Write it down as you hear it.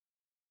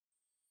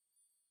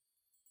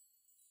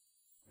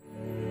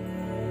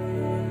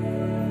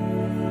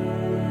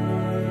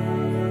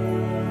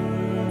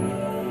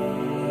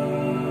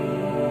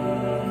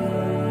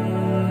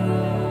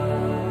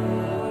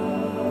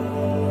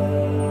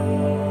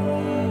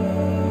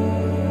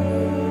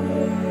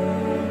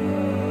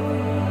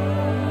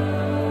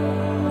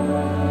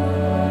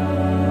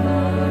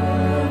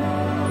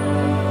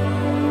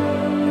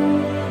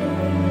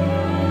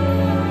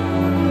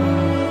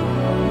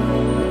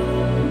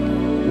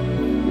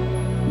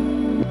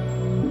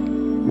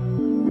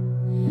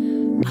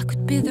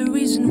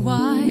reason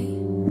why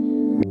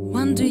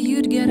one day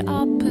you'd get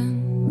up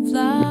and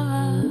fly.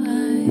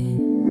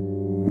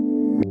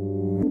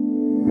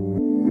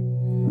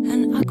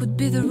 And I could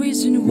be the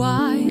reason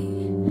why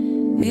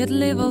you'd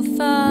leave all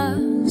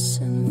fuss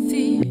and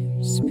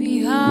fears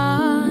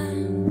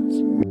behind.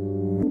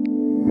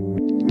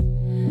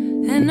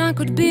 And I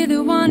could be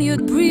the one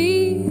you'd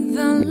breathe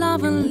and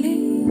love and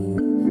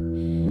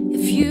leave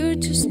if you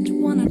just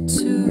wanted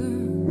to.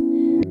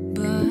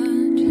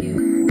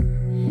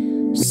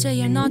 Say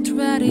you're not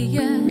ready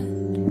yet,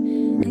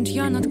 and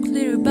you're not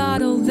clear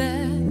about all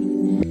that.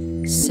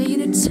 Say you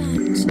need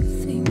time to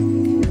think.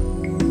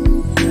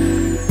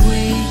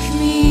 Wake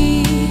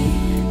me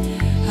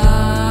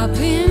up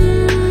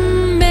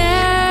in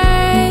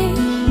May,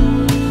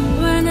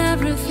 when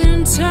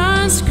everything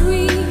turns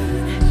green.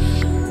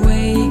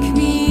 Wake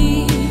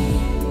me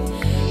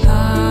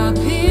up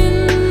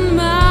in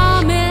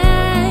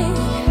May,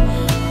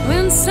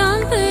 when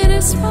something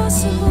is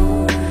possible.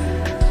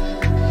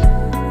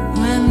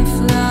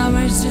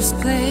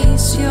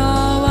 Displace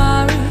your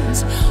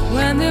worries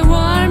when the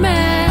warm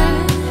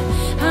air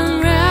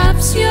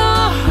unwraps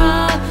your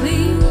heart.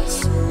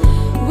 Please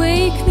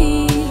wake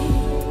me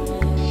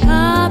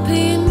up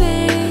in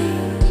May,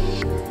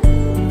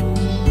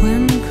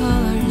 when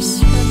colors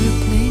have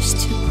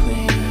replaced your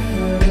gray.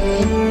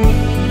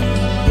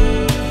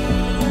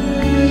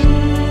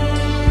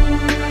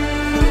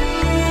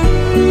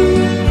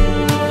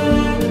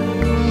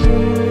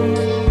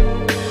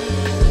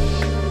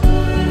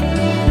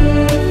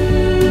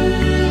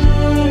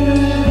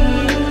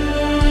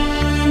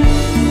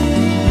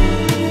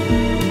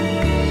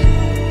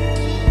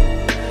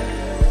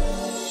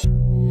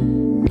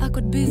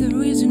 Be the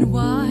reason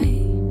why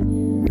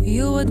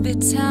you would be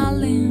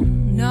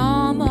telling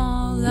no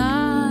more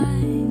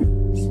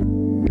lies.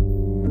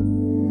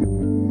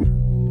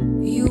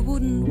 You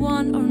wouldn't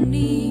want or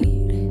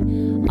need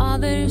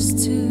others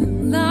to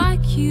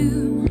like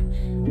you,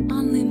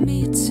 only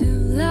me to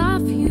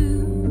love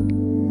you.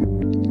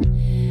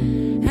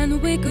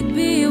 And we could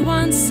be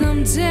one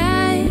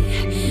someday,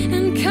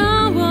 and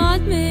come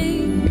what may,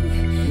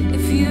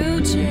 if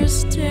you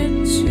just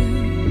dared to.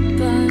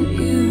 But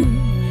you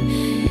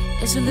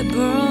easily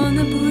burn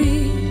a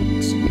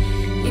bridge,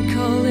 you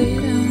call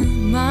it a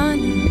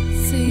minor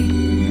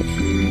thing.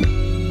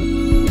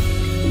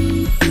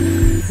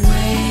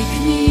 Wake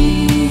me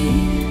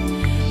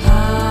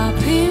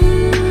up in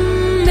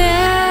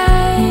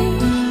May,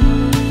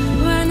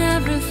 when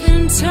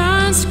everything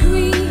turns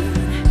green.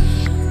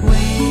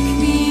 Wake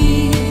me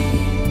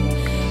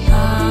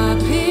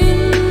up in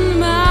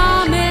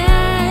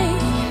May,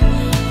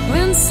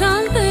 when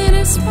something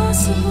is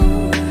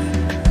possible.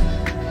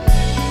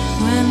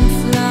 When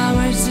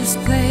flowers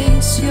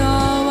displace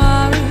your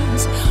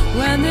worries,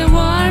 when the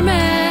warm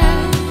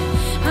air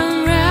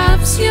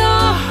unwraps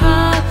your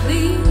heart,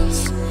 please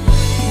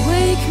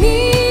wake me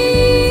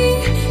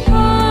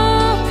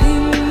up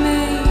in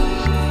May,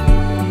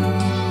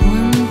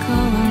 when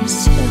colors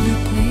have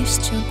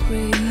replaced your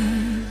green.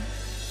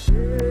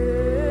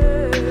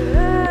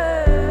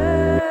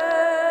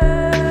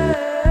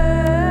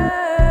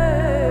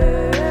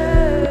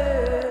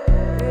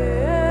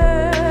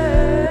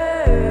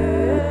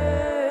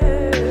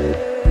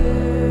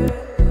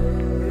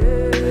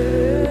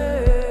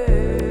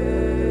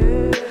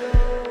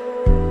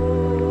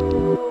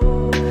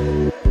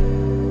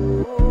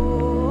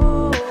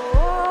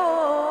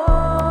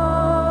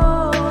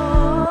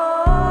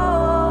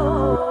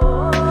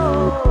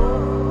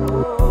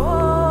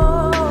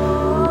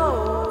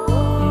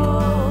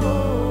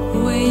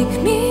 Wake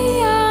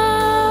me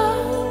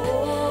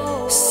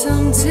up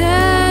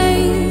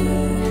someday,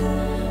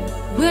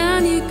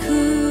 when you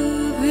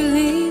could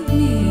believe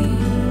me.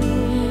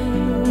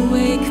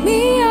 Wake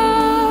me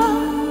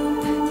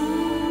up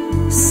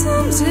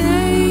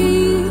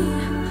someday,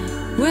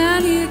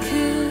 when you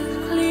could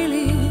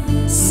clearly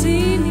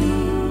see me.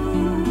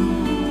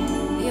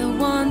 Your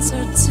wants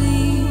are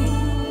deep,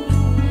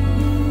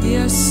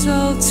 your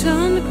soul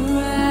turned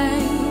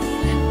gray.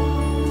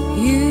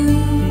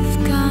 You've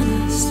gone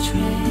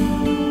astray,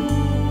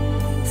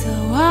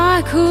 though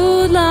I could